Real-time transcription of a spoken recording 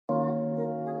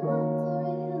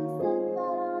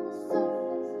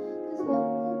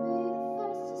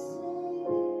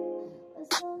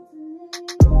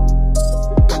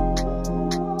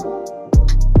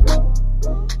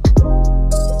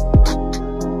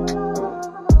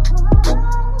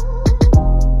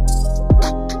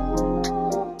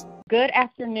Good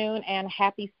afternoon and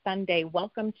happy Sunday.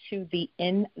 Welcome to the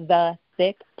In the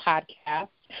Thick podcast.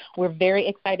 We're very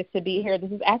excited to be here.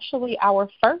 This is actually our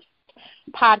first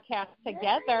podcast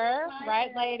together,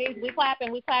 right, ladies? We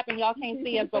clapping. Y'all can't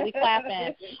see us, but we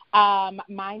clapping.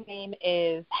 My name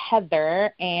is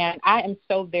Heather, and I am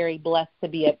so very blessed to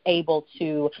be able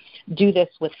to do this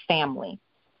with family,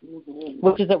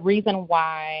 which is a reason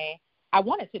why I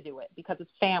wanted to do it, because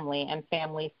it's family, and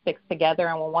family sticks together,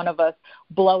 and when one of us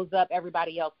blows up,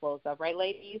 everybody else blows up, right,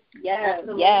 ladies? Yes.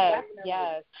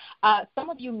 Some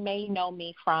of you may know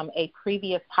me from a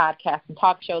previous podcast and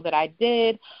talk show that I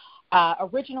did.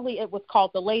 Originally, it was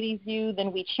called The Ladies View.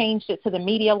 Then we changed it to the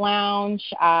Media Lounge.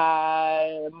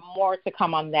 More to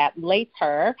come on that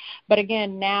later. But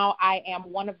again, now I am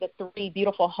one of the three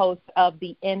beautiful hosts of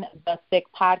the In the Thick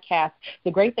podcast.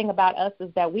 The great thing about us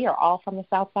is that we are all from the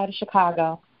South Side of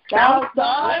Chicago. South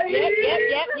Side?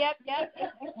 Yep.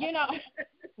 You know,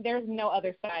 there's no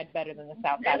other side better than the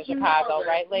South Side of Chicago,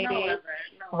 right, ladies?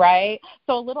 No. Right?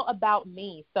 So a little about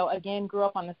me. So, again, grew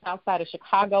up on the South Side of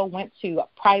Chicago, went to a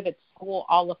private school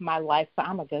all of my life, so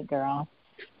I'm a good girl.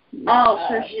 Oh,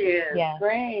 sure she is. Yes.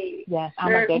 Great. Yes,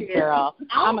 I'm a good girl.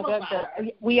 I'm a good girl.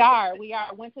 We are.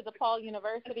 Went to DePaul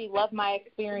University, loved my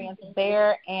experience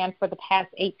there, and for the past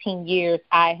 18 years,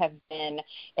 I have been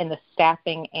in the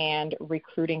staffing and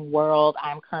recruiting world.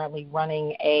 I'm currently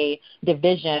running a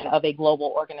division of a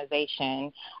global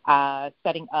organization,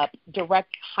 setting up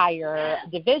direct hire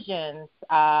divisions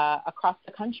across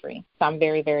the country. So I'm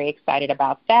very, very excited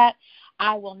about that.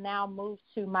 I will now move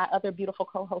to my other beautiful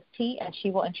co-host, T, and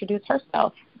she will introduce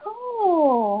herself.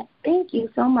 Oh, thank you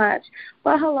so much.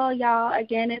 Well, hello, y'all.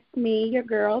 Again, it's me, your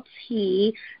girl,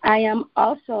 T. I am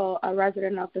also a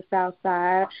resident of the South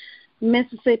Side,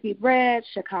 Mississippi bred,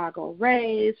 Chicago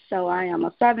raised, so I am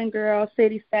a Southern girl,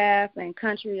 city staff, and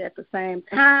country at the same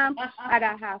time. I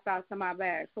got house out to my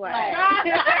bag swag.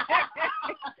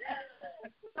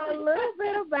 A little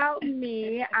bit about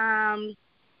me.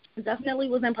 Definitely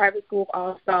was in private school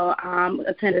also.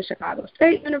 Attended Chicago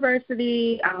State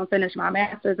University. Finished my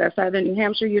master's at Southern New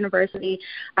Hampshire University.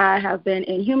 I have been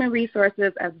in human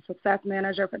resources as a success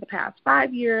manager for the past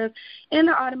 5 years in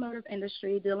the automotive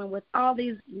industry, dealing with all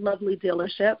these lovely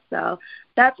dealerships. So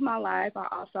that's my life. I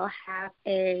also have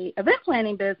a event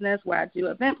planning business where I do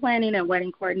event planning and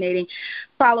wedding coordinating.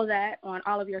 Follow that on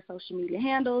all of your social media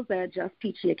handles at Just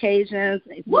Peachy Occasions.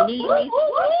 If you need me,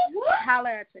 holler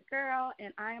at your girl,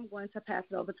 and I am going to pass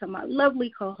it over to my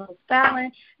lovely co-host,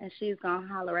 Fallon, and she's going to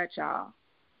holler at y'all.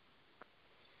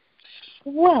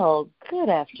 Well, good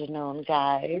afternoon,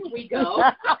 guys. Here we go.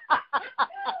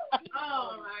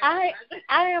 Oh, I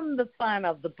am the fun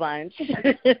of the bunch.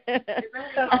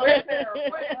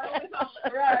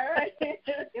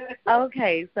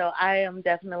 Okay, so I am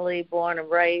definitely born and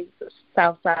raised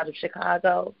South Side of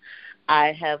Chicago.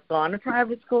 I have gone to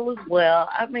private school as well.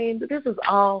 I mean, this is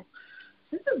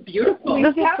beautiful.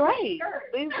 This is great.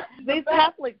 These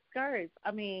Catholic skirts.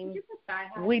 I mean,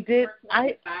 we did.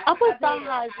 I put thigh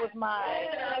highs with my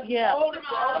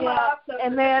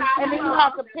and then you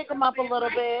have to pick them up a little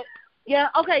bit. Yeah.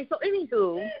 Okay. So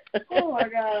anywho, oh my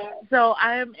God. So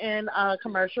I am in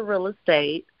commercial real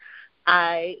estate.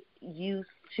 I went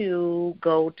to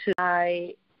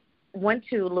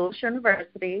Lewis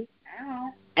University.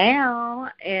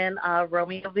 In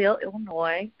Romeoville,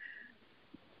 Illinois.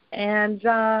 And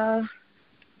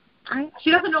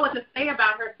she doesn't know what to say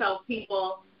about herself,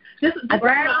 people. I'm going to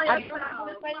brag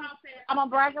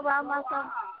about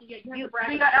myself. I'm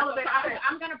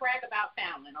going to brag about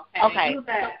Fallon, okay?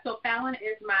 Okay. So Fallon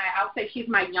is I'll say she's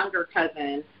my younger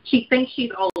cousin. She thinks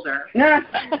she's older.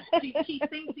 she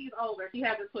thinks she's older. She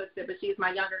has it twisted, but she's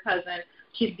my younger cousin.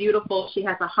 She's beautiful. She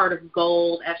has a heart of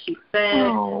gold, as she said.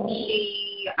 Oh.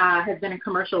 She has been in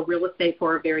commercial real estate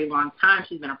for a very long time.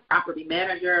 She's been a property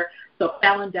manager. So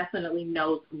Fallon definitely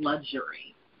knows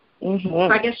luxury. Mm-hmm. So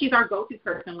I guess she's our go-to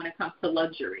person when it comes to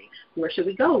luxury. Where should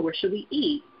we go? Where should we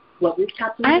eat? What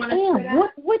rooftops do we want to sit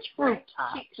at? Which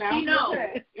rooftop? She knows.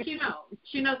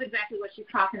 She knows exactly what she's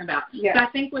talking about. Yes. So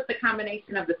I think with the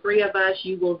combination of the three of us,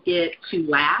 you will get to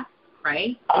laugh,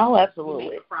 right? Oh, absolutely.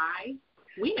 You may cry.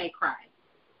 We may cry.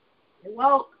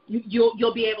 Well,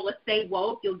 you'll be able to stay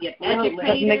woke. You'll get educated.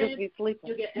 Niggas be sleeping.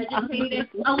 You'll get educated.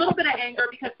 A little bit of anger,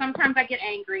 because sometimes I get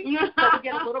angry. So you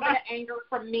get a little bit of anger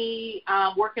from me.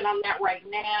 Working on that right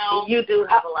now. You do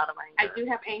have a lot of anger. I do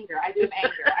have anger.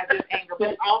 But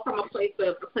it's all from a place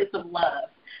of love.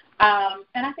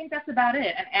 And I think that's about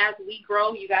it. And as we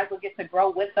grow, you guys will get to grow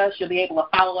with us. You'll be able to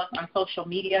follow us on social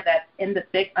media. That's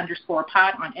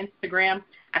InTheThick_pod on Instagram.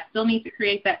 I still need to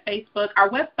create that Facebook. Our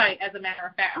website, as a matter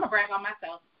of fact, I'm going to brag on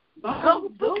myself. Go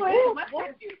do it. Website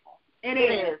is beautiful. It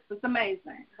is. It's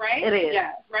amazing. Right? It is.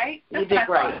 Yeah. Right? You did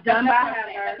great. Done by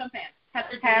Heather. Heather. That's what I'm saying.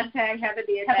 Hashtag Heather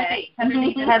did Heather that. D. Heather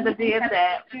D. Heather did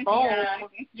that. Boom.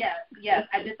 Yes.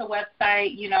 I did the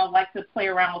website, like to play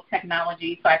around with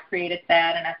technology, so I created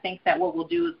that, and I think that what we'll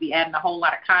do is be adding a whole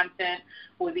lot of content.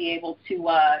 We'll be able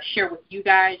to share with you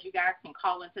guys. You guys can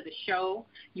call into the show.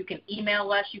 You can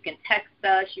email us. You can text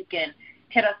us. You can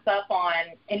hit us up on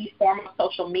any form of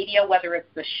social media, whether it's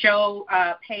the show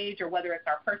page or whether it's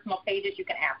our personal pages. You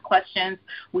can ask questions.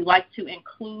 We like to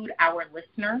include our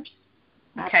listeners.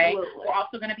 Okay. Absolutely. We're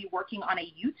also going to be working on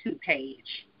a YouTube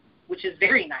page, which is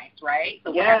very nice, right?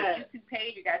 So we have a YouTube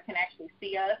page. You guys can actually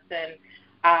see us and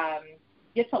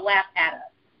get to laugh at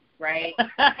us, right?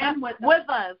 And with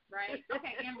us. Right?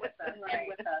 Okay, and with us. Right. And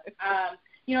with us.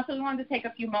 So we wanted to take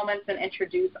a few moments and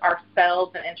introduce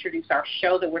ourselves and introduce our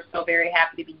show that we're so very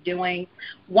happy to be doing.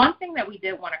 One thing that we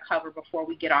did want to cover before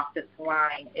we get off this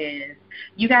line is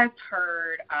you guys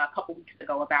heard a couple weeks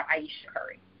ago about Ayesha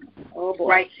Curry. Oh, boy.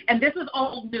 Right? And this is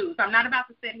old news. I'm not about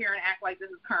to sit here and act like this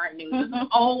is current news. This is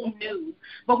old news.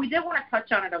 But we did want to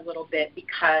touch on it a little bit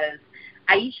because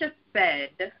Ayesha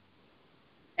said,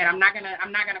 and I'm not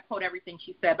gonna quote everything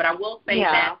she said, but I will say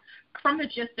that from the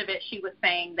gist of it, she was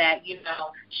saying that,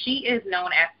 she is known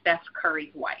as Steph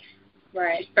Curry's wife.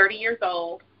 Right. She's 30 years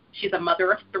old. She's a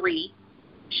mother of 3.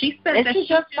 She said Is that she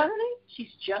just 30? She's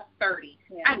just 30.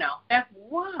 Yeah. I know. That's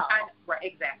wow. Right,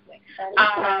 exactly.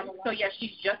 So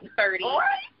she's just 30.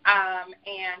 Right.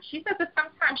 And she said that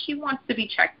sometimes she wants to be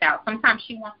checked out. Sometimes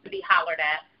she wants to be hollered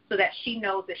at so that she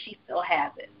knows that she still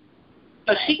has it.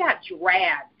 So she got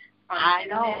dragged. I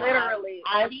know. Literally.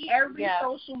 Every yeah.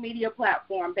 social media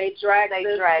platform, they dragged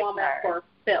this woman her. for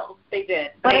filth. They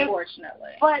did, But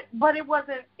unfortunately. But it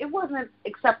wasn't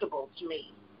acceptable to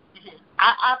me. Mm-hmm.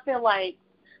 I feel like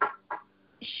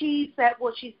she said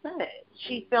what she said.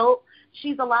 She felt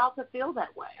she's allowed to feel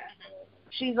that way.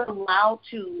 She's allowed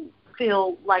to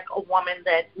feel like a woman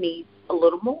that needs a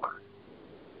little more.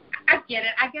 I get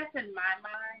it. I guess in my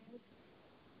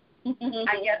mind,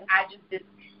 I guess I just didn't.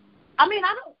 I mean,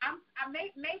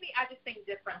 maybe I just think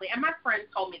differently. And my friend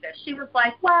told me this. She was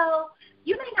like, well,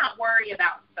 you may not worry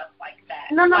about stuff like that.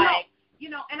 No. And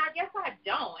I guess I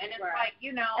don't. And it's like,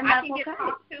 and I can get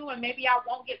talked to and maybe I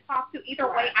won't get talked to. Either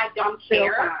way, I don't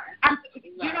care. I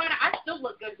still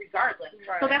look good regardless.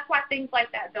 Right. So that's why things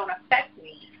like that don't affect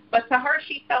me. But to her,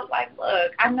 she felt like,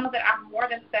 look, I know that I'm more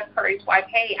than Steph Curry's wife.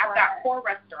 Hey, I've got 4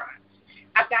 restaurants.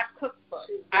 I've got cookbooks.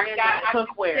 I've got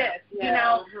cookware. This,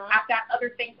 I've got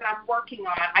other things that I'm working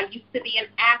on. I used to be an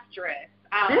actress.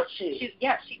 Did she?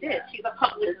 She did. She's a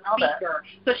public speaker.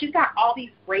 So she's got all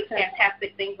these great,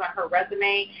 fantastic things on her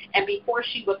resume. And before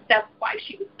she was Steph's wife,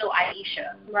 she was still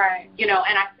Ayesha. Right. And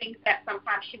I think that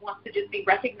sometimes she wants to just be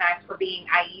recognized for being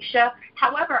Ayesha.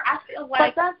 However, I feel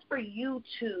like... But that's for you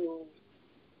to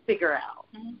figure out,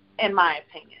 in my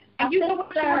opinion. And you know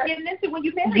what you were getting into when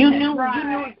you married you him. You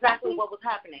knew exactly what was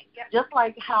happening. Yep. Just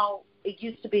like how it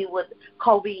used to be with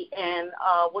Kobe and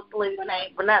what's the lady's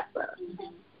name? Vanessa.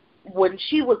 When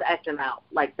she was acting out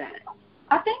like that.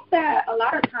 I think that a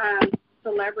lot of times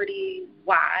celebrity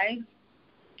wives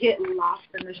get lost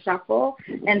in the shuffle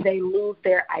and they lose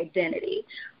their identity.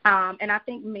 And I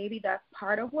think maybe that's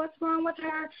part of what's wrong with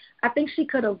her. I think she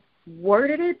could have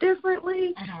worded it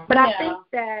differently, but I think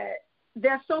that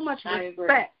there's so much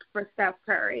respect for Steph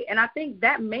Curry, and I think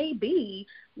that may be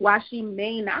why she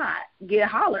may not get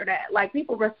hollered at. Like,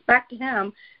 people respect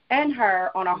him and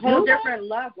her on a whole different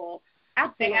level.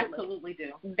 They absolutely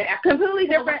do. They're completely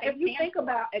different. If you think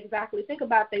about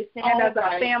they stand as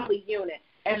a family unit.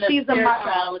 And she's a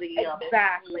mother.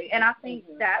 Exactly. And I think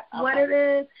that's what it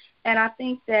is. And I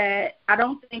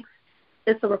don't think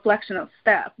it's a reflection of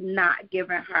Steph not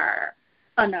giving her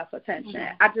enough attention.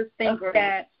 I just think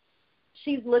that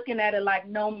she's looking at it like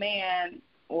no man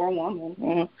or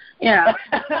woman, that's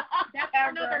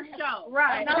another show.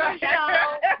 Right. Another show.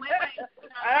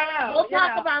 We'll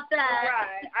talk about that.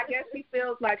 Right. I guess she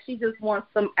feels like she just wants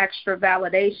some extra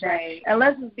validation. Right. And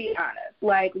let's just be honest.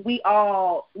 Like,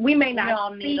 we may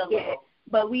not speak it,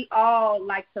 but we all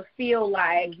like to feel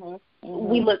like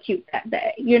we look cute that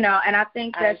day, And I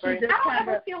think that she just kind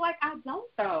of feel like I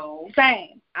don't, though.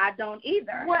 Same. I don't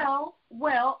either.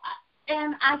 Well,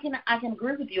 and I can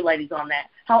agree with you ladies on that.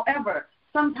 However,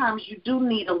 sometimes you do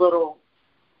need a little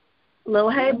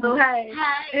hey.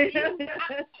 Hey.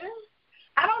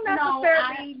 I don't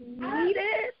necessarily need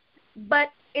it, but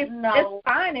it's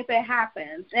fine if it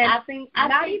happens. And I think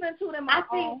even to them I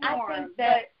think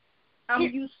that I'm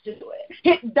used to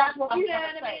it. That's what I'm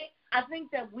trying to say. I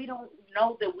think that we don't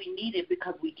know that we need it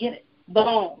because we get it.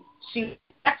 Boom.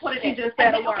 That's what it is. She just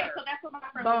said a Okay, word. so that's what my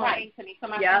friend Boom. was saying to me. So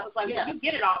my friend was like, well, you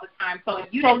get it all the time. So if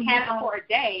you didn't have it for a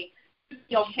day, you'd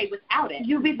be okay without it.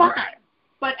 You'll be fine. Right.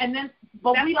 But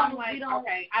we don't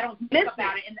okay, I don't think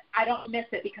about it, and I don't miss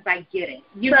it because I get it.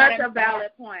 You Such know a valid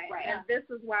point. Right. And this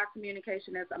is why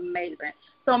communication is amazing.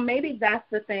 So maybe that's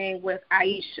the thing with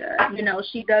Aisha. You know,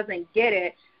 she doesn't get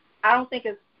it. I don't think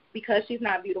it's because she's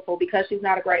not beautiful, because she's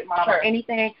not a great mom or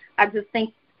anything. I just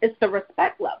think it's the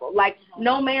respect level. Like,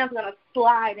 no man's going to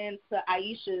slide into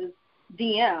Aisha's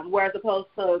DM, whereas opposed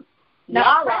to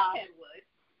Lala would.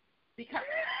 Because,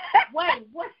 what?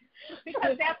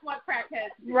 Because that's what crackheads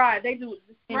do. Right, they do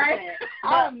the same Right? thing.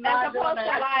 I'm not doing Opposed to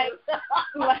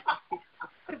that.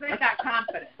 Because they got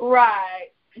confidence. Right.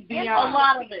 And a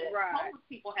lot of it. Right. Most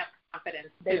people have confidence,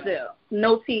 They too. do.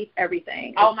 No teeth,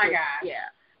 everything. Oh, It's my just- God. Yeah.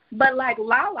 But like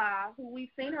Lala, who we've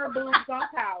seen her boobs on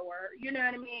Power, you know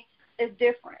what I mean? It's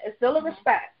different. It's still a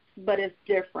respect, but it's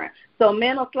different. So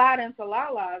men will slide into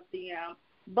Lala's DM,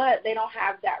 but they don't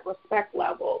have that respect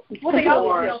level. Well, they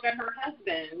always know that her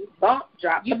husband Don't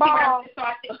drop You the ball.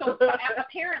 so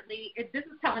apparently, this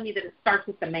is telling me that it starts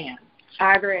with the man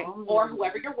I agree. or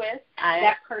whoever you're with.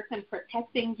 That person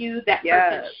protecting you, that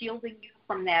person shielding you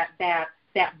from that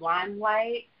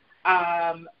limelight.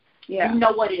 You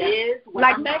know what it is. When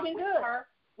like I'm Megan with Good. her,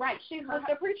 right? She's with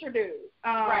the preacher dude.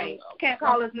 Right. Can't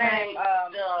call his name.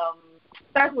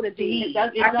 Starts with a D. I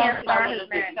can't start his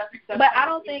name. But I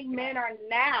don't think men are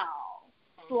now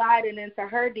sliding into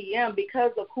her DM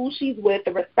because of who she's with,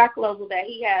 the respect level that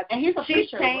he has. And he's a She's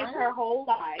preacher, changed her whole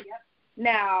life. Yep.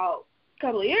 Now, a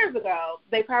couple of years ago,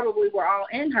 they probably were all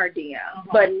in her DM.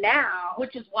 But now,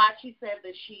 which is why she said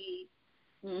that she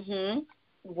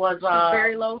was she's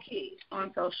very low key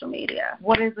on social media.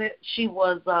 What is it? She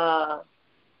was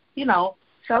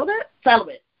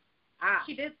celibate.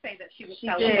 She did say that she was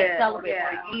celibate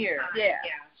for a year.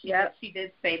 She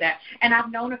did say that. And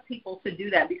I've known of people to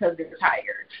do that because they're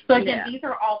tired. So, again, these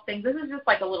are all things. This is just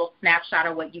like a little snapshot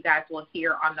of what you guys will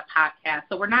hear on the podcast.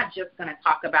 So we're not just going to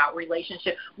talk about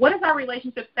relationship. What is our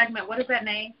relationship segment? What is that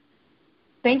name?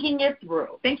 Thinking it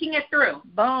through. Thinking it through.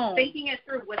 Boom. Thinking it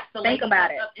through with the ladies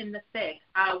up in the thick.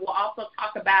 We'll also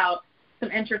talk about some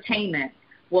entertainment.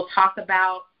 We'll talk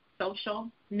about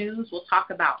social news. We'll talk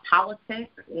about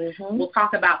politics. We'll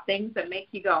talk about things that make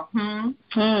you go,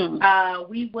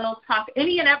 we will talk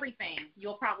any and everything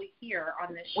you'll probably hear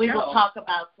on this show. We will talk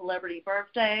about celebrity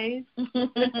birthdays.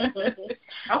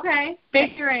 Okay.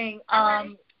 Figuring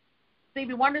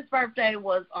Stevie Wonder's birthday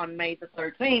was on May the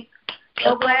 13th.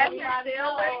 So glad he's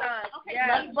still with us. Okay,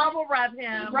 let's bubble wrap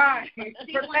him. Right.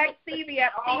 Protect Stevie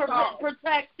at all costs.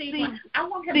 Protect Stevie. I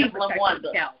want him to protect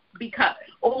himself because.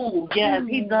 Oh, yes,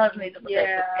 he does need to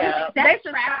protect himself. They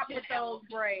should stop with those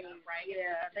braids. Right?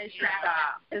 Yeah, they should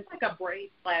stop. It's like a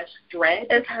braid / dread.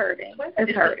 It's hurting.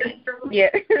 It's hurting. Yeah.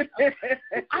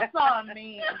 I saw a meme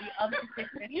the other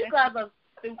day. You guys are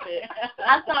stupid.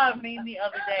 I saw a meme the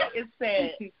other day. It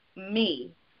said,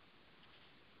 me.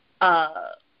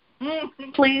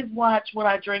 Please watch what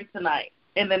I drink tonight.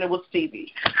 And then it was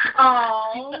Stevie.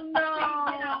 Oh, no.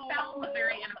 That was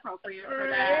very inappropriate for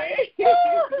that.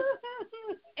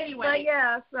 Anyway. But,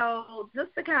 yeah, so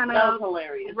just to kind that was of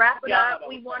hilarious. wrap it up,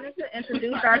 we wanted to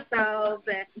introduce ourselves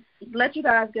and let you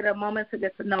guys get a moment to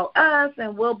get to know us.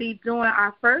 And we'll be doing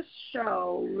our first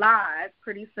show live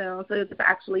pretty soon so you can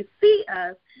actually see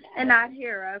us and not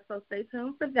hear us. So stay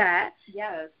tuned for that.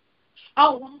 Yes.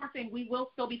 Oh, one more thing. We will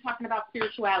still be talking about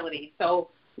spirituality. So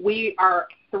we are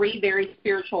 3 very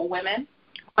spiritual women.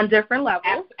 On different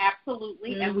levels.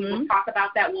 Absolutely. And we will talk about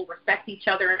that. We'll respect each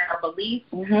other in our beliefs.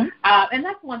 And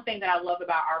that's one thing that I love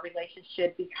about our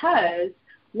relationship because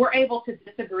we're able to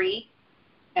disagree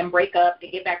and break up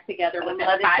and get back together within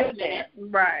 5 minutes.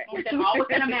 Right. All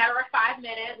within a matter of 5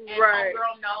 minutes. And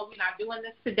girl, no, we're not doing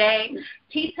this today.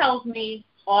 He tells me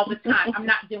all the time, I'm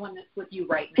not doing this with you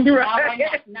right now. Not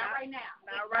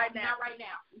right now.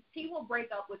 He will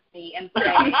break up with me and say,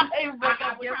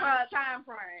 give her a time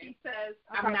frame. He says,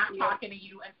 I'm not talking to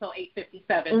you until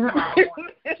 8:57 tomorrow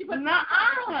morning. She puts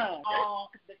all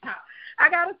the time. I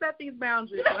got to set these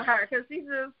boundaries with her because she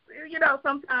just,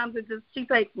 sometimes she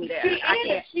takes me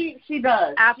there. She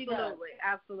does. Absolutely.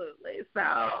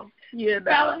 So,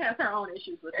 Bella has her own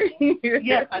issues with me.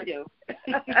 Yes, I do.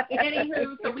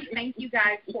 Anywho, so we thank you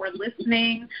guys for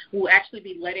listening. We'll actually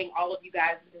be letting all of you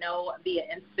guys know via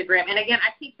Instagram. And again,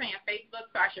 I keep saying Facebook,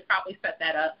 so I should probably set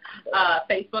that up.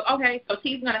 Facebook. Okay, so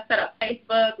T's going to set up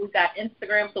Facebook. We've got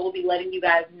Instagram, so we'll be letting you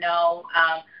guys know.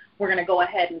 We're going to go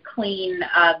ahead and clean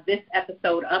this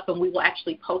episode up, and we will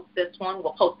actually post this one.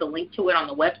 We'll post a link to it on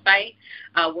the website.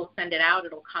 We'll send it out.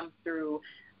 It'll come through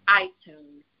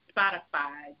iTunes,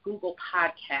 Spotify, Google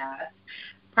Podcasts,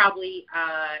 probably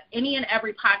any and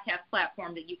every podcast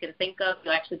platform that you can think of.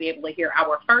 You'll actually be able to hear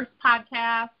our first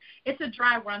podcast. It's a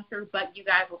dry run-through, but you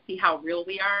guys will see how real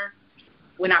we are.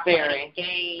 We're not playing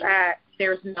games.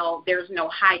 There's no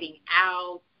hiding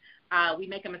out. We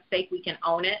make a mistake, we can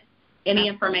own it. Any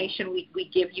information we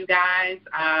give you guys,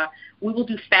 we will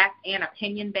do fact and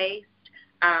opinion-based.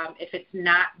 If it's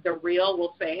not the real,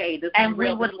 we'll say, hey, this is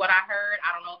real. This is what I heard.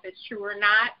 I don't know if it's true or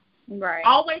not. Right.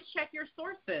 Always check your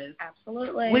sources.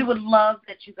 Absolutely. We would love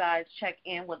that you guys check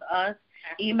in with us,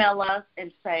 email us,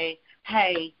 and say,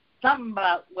 hey, something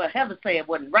about what Heather said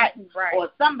wasn't right, or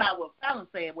something about what Fallon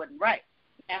said wasn't right.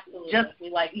 Absolutely. Just, we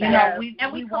like that. You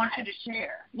know, we want you to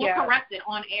share. We'll correct it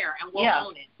on air, and we'll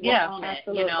own it. We'll own it.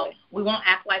 Absolutely. You know, we won't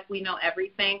act like we know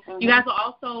everything. You guys will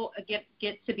also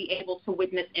get to be able to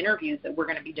witness interviews that we're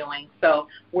going to be doing. So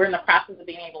we're in the process of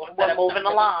being able to set up some really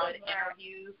good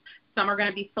interviews. Some are going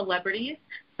to be celebrities.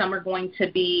 Some are going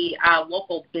to be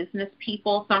local business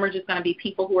people. Some are just going to be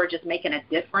people who are just making a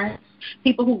difference,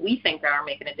 people who we think that are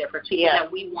making a difference, people that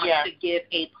we want to give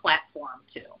a platform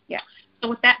to. Yeah. So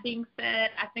with that being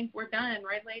said, I think we're done,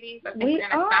 right, ladies? I think We we're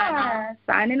going to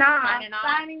signing off.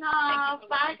 Signing off. Thank you for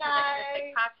Bye, listening to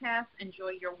the guys. Podcast. Enjoy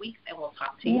your weeks, and we'll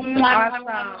talk to you. Awesome.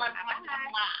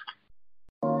 Bye.